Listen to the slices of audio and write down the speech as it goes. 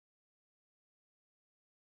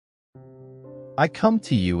I come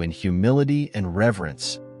to you in humility and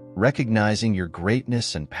reverence, recognizing your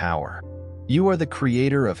greatness and power. You are the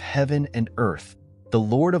creator of heaven and earth, the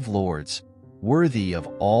Lord of lords, worthy of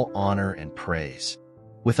all honor and praise.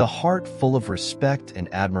 With a heart full of respect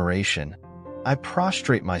and admiration, I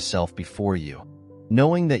prostrate myself before you,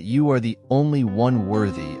 knowing that you are the only one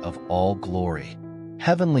worthy of all glory.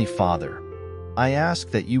 Heavenly Father, I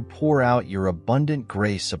ask that you pour out your abundant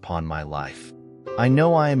grace upon my life. I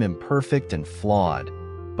know I am imperfect and flawed,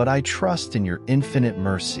 but I trust in your infinite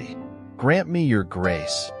mercy. Grant me your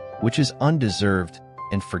grace, which is undeserved,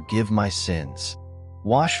 and forgive my sins.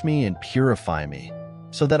 Wash me and purify me,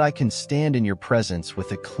 so that I can stand in your presence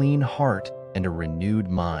with a clean heart and a renewed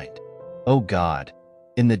mind. O God,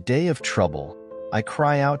 in the day of trouble, I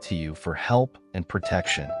cry out to you for help and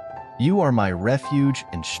protection. You are my refuge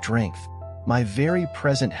and strength, my very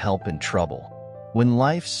present help in trouble. When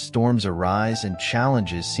life's storms arise and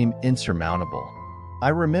challenges seem insurmountable, I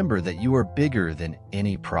remember that you are bigger than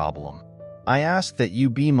any problem. I ask that you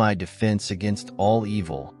be my defense against all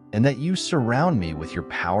evil and that you surround me with your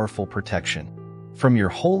powerful protection. From your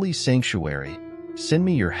holy sanctuary, send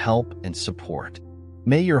me your help and support.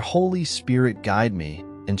 May your Holy Spirit guide me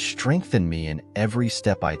and strengthen me in every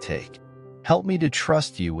step I take. Help me to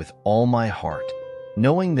trust you with all my heart,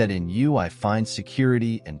 knowing that in you I find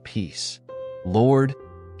security and peace. Lord,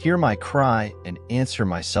 hear my cry and answer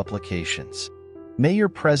my supplications. May your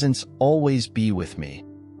presence always be with me,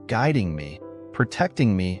 guiding me,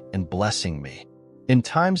 protecting me, and blessing me. In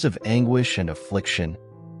times of anguish and affliction,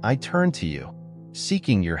 I turn to you,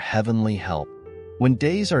 seeking your heavenly help. When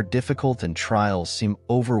days are difficult and trials seem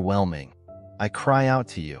overwhelming, I cry out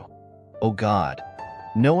to you, O God,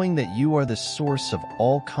 knowing that you are the source of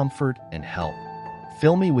all comfort and help.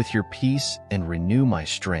 Fill me with your peace and renew my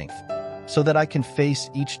strength, so that I can face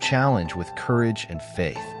each challenge with courage and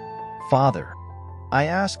faith. Father, I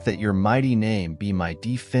ask that your mighty name be my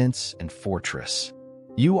defense and fortress.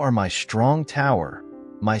 You are my strong tower,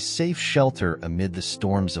 my safe shelter amid the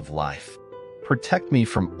storms of life. Protect me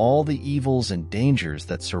from all the evils and dangers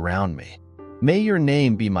that surround me. May your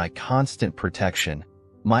name be my constant protection,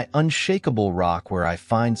 my unshakable rock where I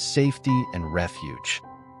find safety and refuge.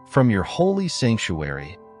 From your holy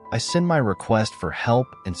sanctuary, I send my request for help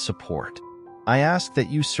and support. I ask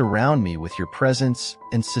that you surround me with your presence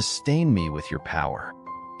and sustain me with your power.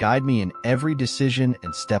 Guide me in every decision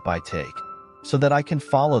and step I take, so that I can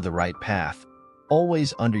follow the right path,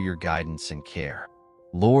 always under your guidance and care.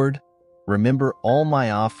 Lord, remember all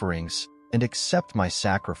my offerings and accept my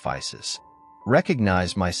sacrifices.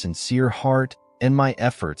 Recognize my sincere heart and my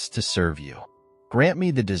efforts to serve you. Grant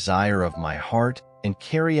me the desire of my heart and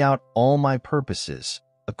carry out all my purposes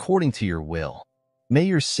according to your will. May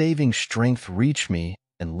your saving strength reach me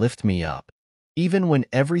and lift me up. Even when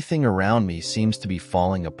everything around me seems to be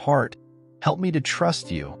falling apart, help me to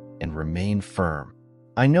trust you and remain firm.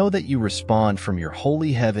 I know that you respond from your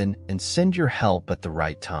holy heaven and send your help at the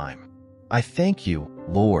right time. I thank you,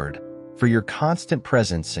 Lord, for your constant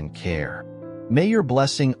presence and care. May your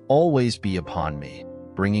blessing always be upon me,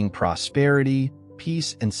 bringing prosperity,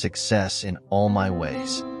 peace, and success in all my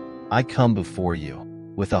ways. I come before you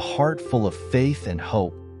with a heart full of faith and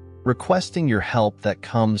hope, requesting your help that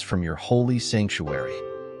comes from your holy sanctuary,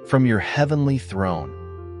 from your heavenly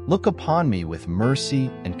throne. Look upon me with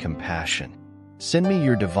mercy and compassion. Send me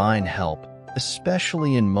your divine help,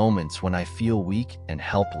 especially in moments when I feel weak and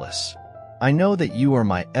helpless. I know that you are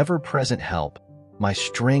my ever-present help, my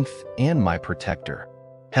strength, and my protector.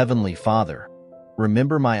 Heavenly Father,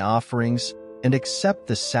 remember my offerings and accept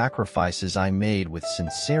the sacrifices I made with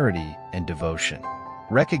sincerity and devotion.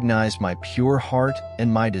 Recognize my pure heart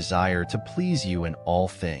and my desire to please you in all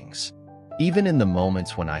things. Even in the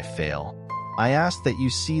moments when I fail, I ask that you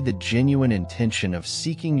see the genuine intention of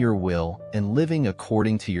seeking your will and living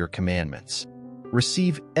according to your commandments.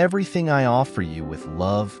 Receive everything I offer you with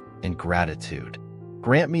love and gratitude.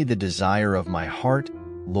 Grant me the desire of my heart,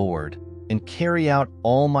 Lord, and carry out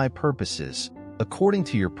all my purposes according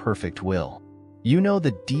to your perfect will. You know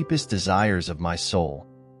the deepest desires of my soul,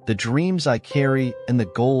 the dreams I carry, and the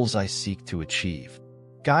goals I seek to achieve.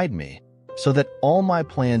 Guide me so that all my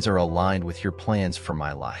plans are aligned with your plans for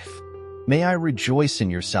my life. May I rejoice in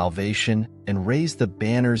your salvation and raise the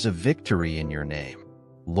banners of victory in your name.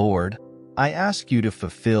 Lord, I ask you to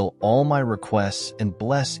fulfill all my requests and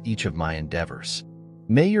bless each of my endeavors.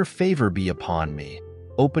 May your favor be upon me,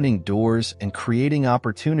 opening doors and creating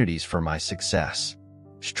opportunities for my success.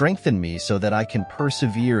 Strengthen me so that I can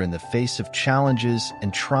persevere in the face of challenges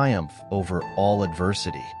and triumph over all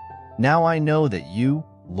adversity. Now I know that you,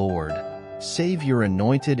 Lord, save your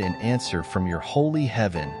anointed and answer from your holy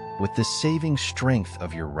heaven with the saving strength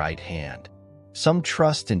of your right hand. Some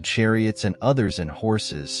trust in chariots and others in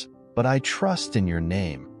horses, but I trust in your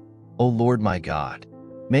name, O Lord my God.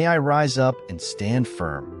 May I rise up and stand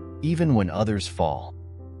firm, even when others fall.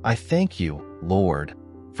 I thank you, Lord,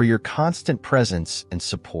 for your constant presence and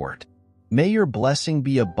support. May your blessing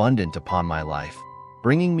be abundant upon my life,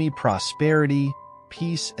 bringing me prosperity,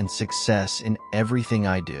 peace, and success in everything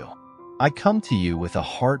I do. I come to you with a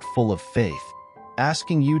heart full of faith,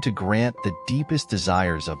 asking you to grant the deepest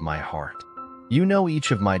desires of my heart. You know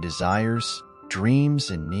each of my desires, dreams,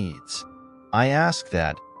 and needs. I ask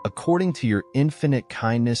that, according to your infinite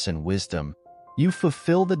kindness and wisdom, you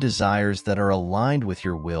fulfill the desires that are aligned with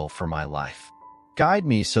your will for my life. Guide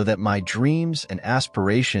me so that my dreams and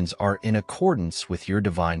aspirations are in accordance with your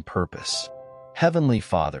divine purpose. Heavenly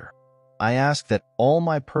Father, I ask that all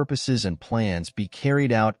my purposes and plans be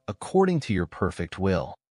carried out according to your perfect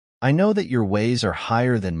will. I know that your ways are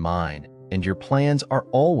higher than mine, and your plans are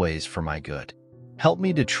always for my good. Help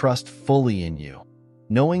me to trust fully in you,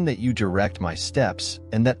 knowing that you direct my steps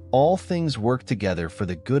and that all things work together for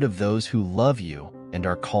the good of those who love you and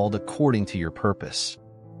are called according to your purpose.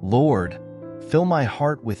 Lord, fill my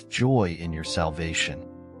heart with joy in your salvation.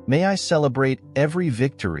 May I celebrate every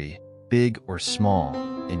victory, big or small,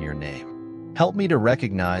 in your name. Help me to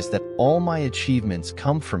recognize that all my achievements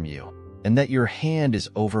come from you and that your hand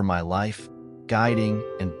is over my life, guiding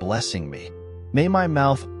and blessing me. May my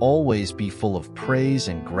mouth always be full of praise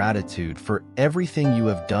and gratitude for everything you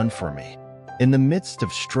have done for me. In the midst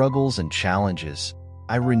of struggles and challenges,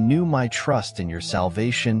 I renew my trust in your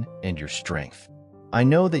salvation and your strength. I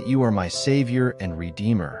know that you are my Savior and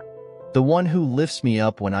Redeemer, the one who lifts me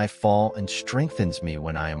up when I fall and strengthens me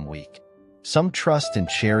when I am weak. Some trust in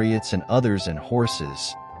chariots and others in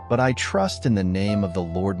horses, but I trust in the name of the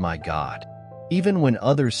Lord my God. Even when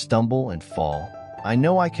others stumble and fall, I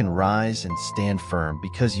know I can rise and stand firm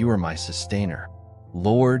because you are my sustainer.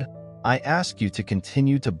 Lord, I ask you to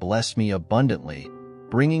continue to bless me abundantly,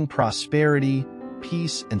 bringing prosperity,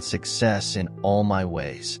 peace, and success in all my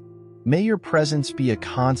ways. May your presence be a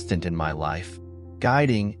constant in my life,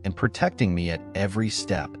 guiding and protecting me at every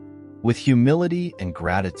step. With humility and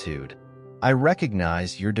gratitude, I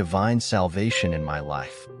recognize your divine salvation in my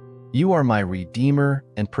life. You are my Redeemer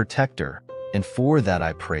and Protector, and for that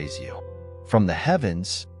I praise you. From the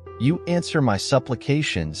heavens, you answer my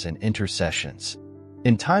supplications and intercessions.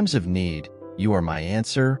 In times of need, you are my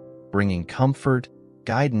answer, bringing comfort,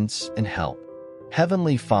 guidance, and help.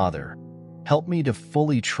 Heavenly Father, help me to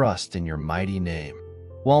fully trust in your mighty name.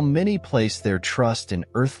 While many place their trust in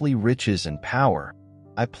earthly riches and power,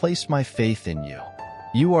 I place my faith in you.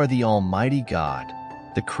 You are the Almighty God,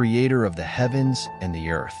 the Creator of the heavens and the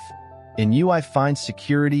earth. In you I find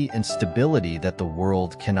security and stability that the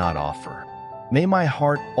world cannot offer. May my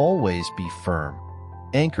heart always be firm,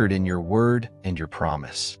 anchored in your word and your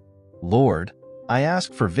promise. Lord, I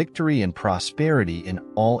ask for victory and prosperity in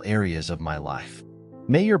all areas of my life.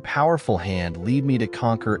 May your powerful hand lead me to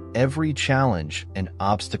conquer every challenge and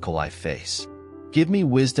obstacle I face. Give me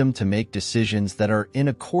wisdom to make decisions that are in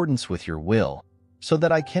accordance with your will, so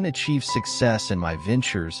that I can achieve success in my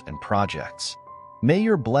ventures and projects. May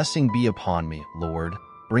your blessing be upon me, Lord,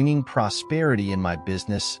 bringing prosperity in my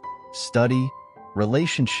business, study,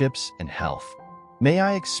 relationships, and health. May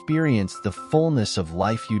I experience the fullness of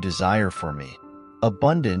life you desire for me,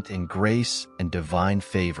 abundant in grace and divine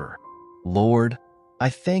favor. Lord, I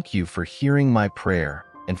thank you for hearing my prayer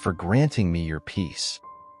and for granting me your peace.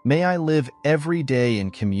 May I live every day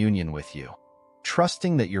in communion with you,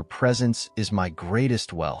 trusting that your presence is my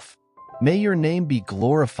greatest wealth. May your name be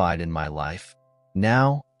glorified in my life,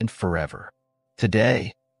 now and forever.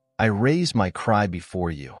 Today, I raise my cry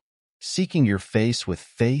before you, seeking your face with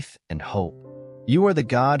faith and hope. You are the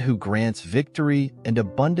God who grants victory and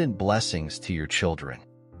abundant blessings to your children.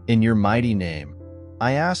 In your mighty name,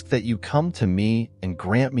 I ask that you come to me and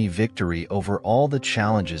grant me victory over all the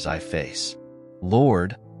challenges I face.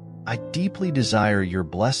 Lord, I deeply desire your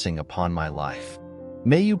blessing upon my life.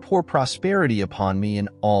 May you pour prosperity upon me in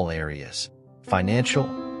all areas: financial,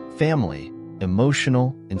 family,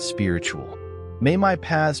 emotional, and spiritual. May my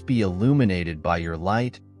paths be illuminated by your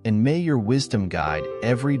light, and may your wisdom guide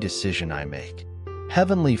every decision I make.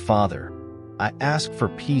 Heavenly Father, I ask for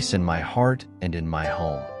peace in my heart and in my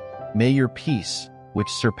home. May your peace, which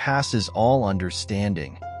surpasses all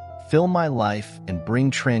understanding, fill my life and bring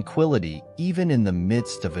tranquility even in the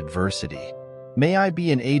midst of adversity. May I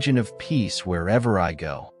be an agent of peace wherever I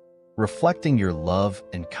go, reflecting your love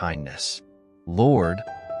and kindness. Lord,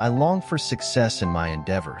 I long for success in my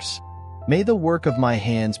endeavors. May the work of my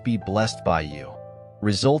hands be blessed by you,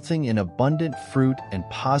 resulting in abundant fruit and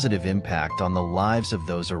positive impact on the lives of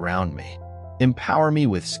those around me. Empower me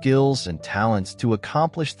with skills and talents to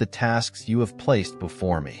accomplish the tasks you have placed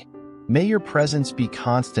before me. May your presence be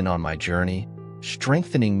constant on my journey,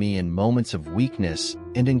 strengthening me in moments of weakness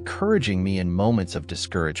and encouraging me in moments of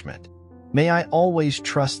discouragement. May I always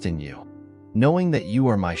trust in you, knowing that you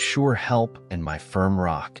are my sure help and my firm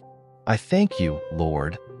rock. I thank you,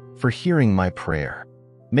 Lord, for hearing my prayer.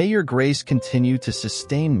 May your grace continue to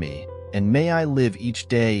sustain me, and may I live each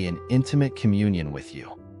day in intimate communion with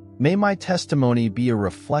you. May my testimony be a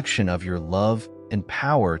reflection of your love and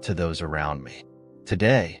power to those around me.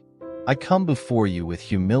 Today, I come before you with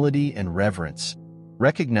humility and reverence,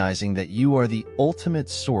 recognizing that you are the ultimate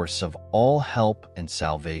source of all help and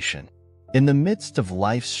salvation. In the midst of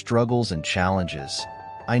life's struggles and challenges,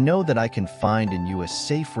 I know that I can find in you a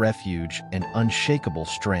safe refuge and unshakable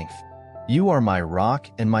strength. You are my rock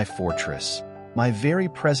and my fortress, my very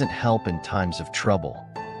present help in times of trouble.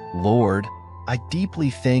 Lord, I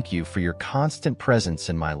deeply thank you for your constant presence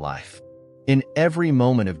in my life. In every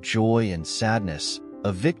moment of joy and sadness,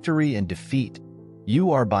 of victory and defeat,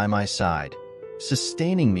 you are by my side,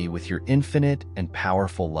 sustaining me with your infinite and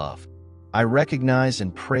powerful love. I recognize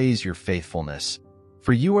and praise your faithfulness,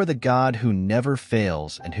 for you are the God who never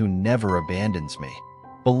fails and who never abandons me.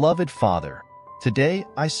 Beloved Father, today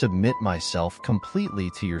I submit myself completely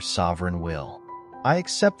to your sovereign will. I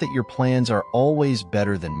accept that your plans are always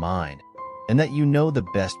better than mine, and that you know the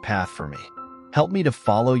best path for me. Help me to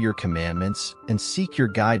follow your commandments and seek your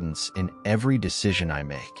guidance in every decision I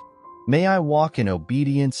make. May I walk in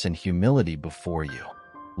obedience and humility before you.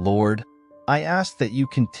 Lord, I ask that you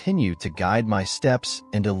continue to guide my steps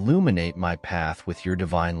and illuminate my path with your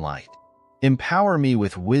divine light. Empower me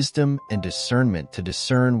with wisdom and discernment to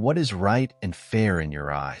discern what is right and fair in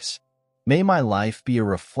your eyes. May my life be a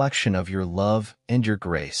reflection of your love and your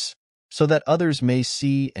grace, so that others may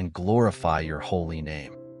see and glorify your holy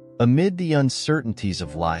name. Amid the uncertainties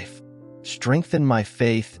of life, strengthen my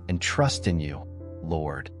faith and trust in you,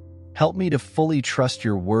 Lord. Help me to fully trust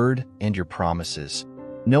your word and your promises,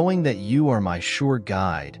 knowing that you are my sure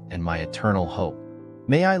guide and my eternal hope.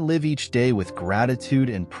 May I live each day with gratitude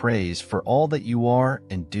and praise for all that you are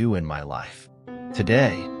and do in my life.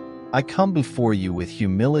 Today, I come before you with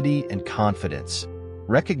humility and confidence,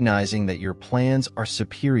 recognizing that your plans are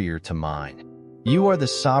superior to mine. You are the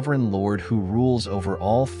sovereign Lord who rules over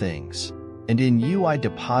all things, and in you I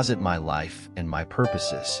deposit my life and my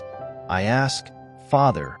purposes. I ask,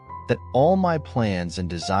 Father, that all my plans and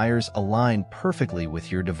desires align perfectly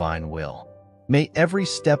with your divine will. May every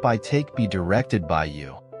step I take be directed by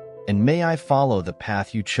you, and may I follow the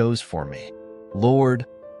path you chose for me. Lord,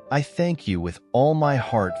 I thank you with all my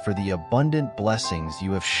heart for the abundant blessings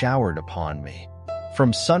you have showered upon me.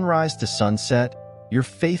 From sunrise to sunset, your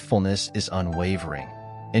faithfulness is unwavering,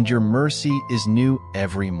 and your mercy is new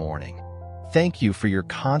every morning. Thank you for your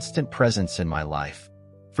constant presence in my life,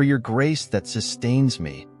 for your grace that sustains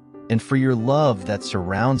me, and for your love that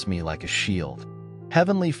surrounds me like a shield.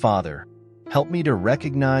 Heavenly Father, help me to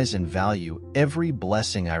recognize and value every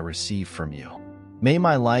blessing I receive from you. May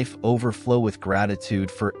my life overflow with gratitude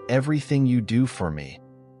for everything you do for me,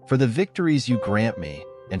 for the victories you grant me,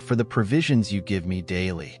 and for the provisions you give me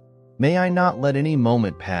daily. May I not let any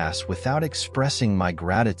moment pass without expressing my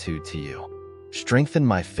gratitude to you. Strengthen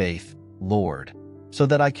my faith, Lord, so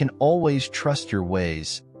that I can always trust your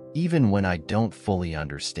ways, even when I don't fully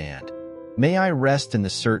understand. May I rest in the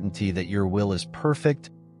certainty that your will is perfect,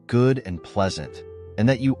 good, and pleasant, and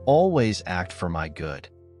that you always act for my good.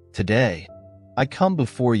 Today, I come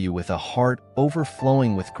before you with a heart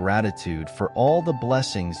overflowing with gratitude for all the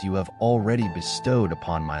blessings you have already bestowed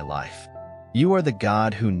upon my life. You are the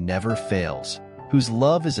God who never fails, whose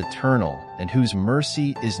love is eternal, and whose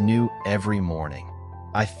mercy is new every morning.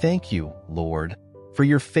 I thank you, Lord, for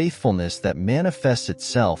your faithfulness that manifests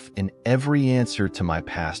itself in every answer to my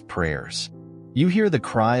past prayers. You hear the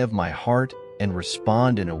cry of my heart and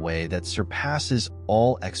respond in a way that surpasses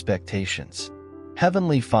all expectations.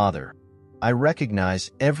 Heavenly Father, I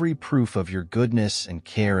recognize every proof of your goodness and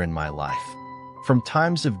care in my life. From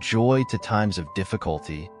times of joy to times of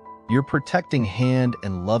difficulty, your protecting hand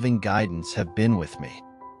and loving guidance have been with me.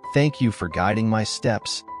 Thank you for guiding my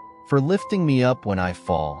steps, for lifting me up when I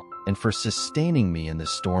fall, and for sustaining me in the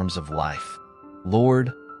storms of life.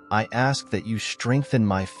 Lord, I ask that you strengthen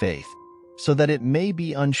my faith, so that it may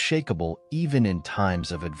be unshakable even in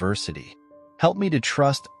times of adversity. Help me to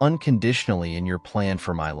trust unconditionally in your plan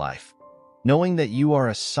for my life, knowing that you are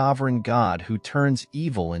a sovereign God who turns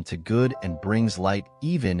evil into good and brings light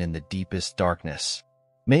even in the deepest darkness.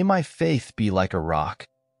 May my faith be like a rock,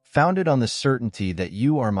 founded on the certainty that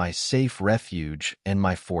you are my safe refuge and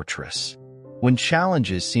my fortress. When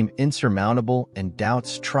challenges seem insurmountable and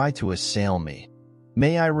doubts try to assail me,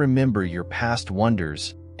 may I remember your past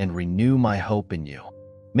wonders and renew my hope in you.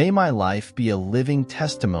 May my life be a living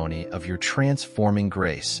testimony of your transforming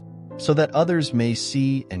grace, so that others may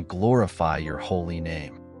see and glorify your holy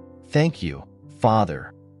name. Thank you,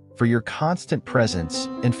 Father, for your constant presence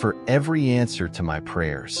and for every answer to my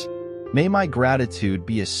prayers. May my gratitude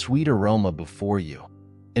be a sweet aroma before you,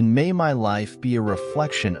 and may my life be a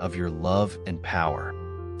reflection of your love and power.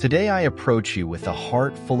 Today I approach you with a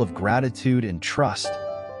heart full of gratitude and trust,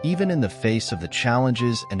 even in the face of the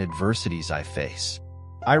challenges and adversities I face.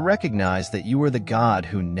 I recognize that you are the God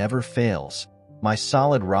who never fails, my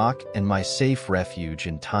solid rock and my safe refuge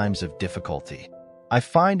in times of difficulty. I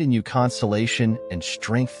find in you consolation and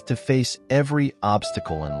strength to face every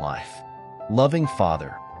obstacle in life. Loving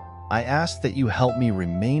Father, I ask that you help me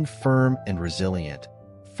remain firm and resilient,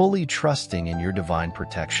 fully trusting in your divine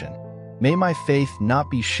protection. May my faith not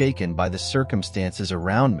be shaken by the circumstances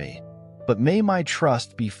around me, but may my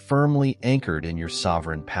trust be firmly anchored in your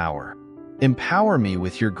sovereign power. Empower me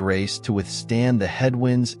with your grace to withstand the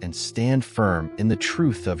headwinds and stand firm in the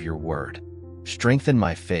truth of your word. Strengthen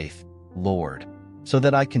my faith, Lord, so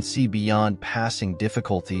that I can see beyond passing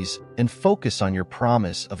difficulties and focus on your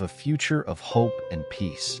promise of a future of hope and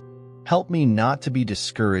peace. Help me not to be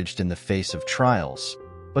discouraged in the face of trials,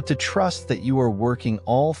 but to trust that you are working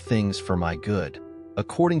all things for my good,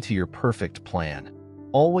 according to your perfect plan.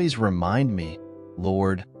 Always remind me,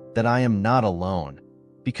 Lord, that I am not alone,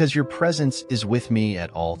 because your presence is with me at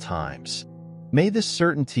all times. May the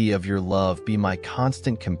certainty of your love be my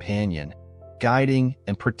constant companion, guiding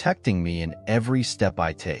and protecting me in every step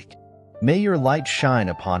I take. May your light shine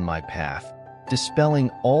upon my path, dispelling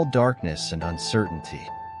all darkness and uncertainty.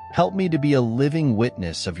 Help me to be a living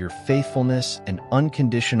witness of your faithfulness and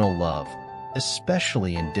unconditional love,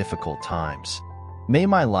 especially in difficult times. May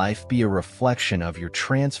my life be a reflection of your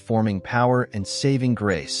transforming power and saving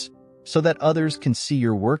grace, so that others can see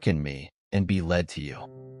your work in me and be led to you.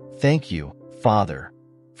 Thank you, Father,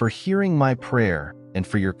 for hearing my prayer and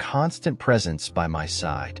for your constant presence by my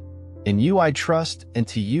side. In you I trust, and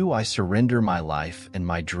to you I surrender my life and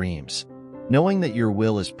my dreams, knowing that your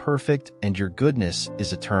will is perfect and your goodness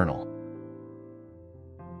is eternal.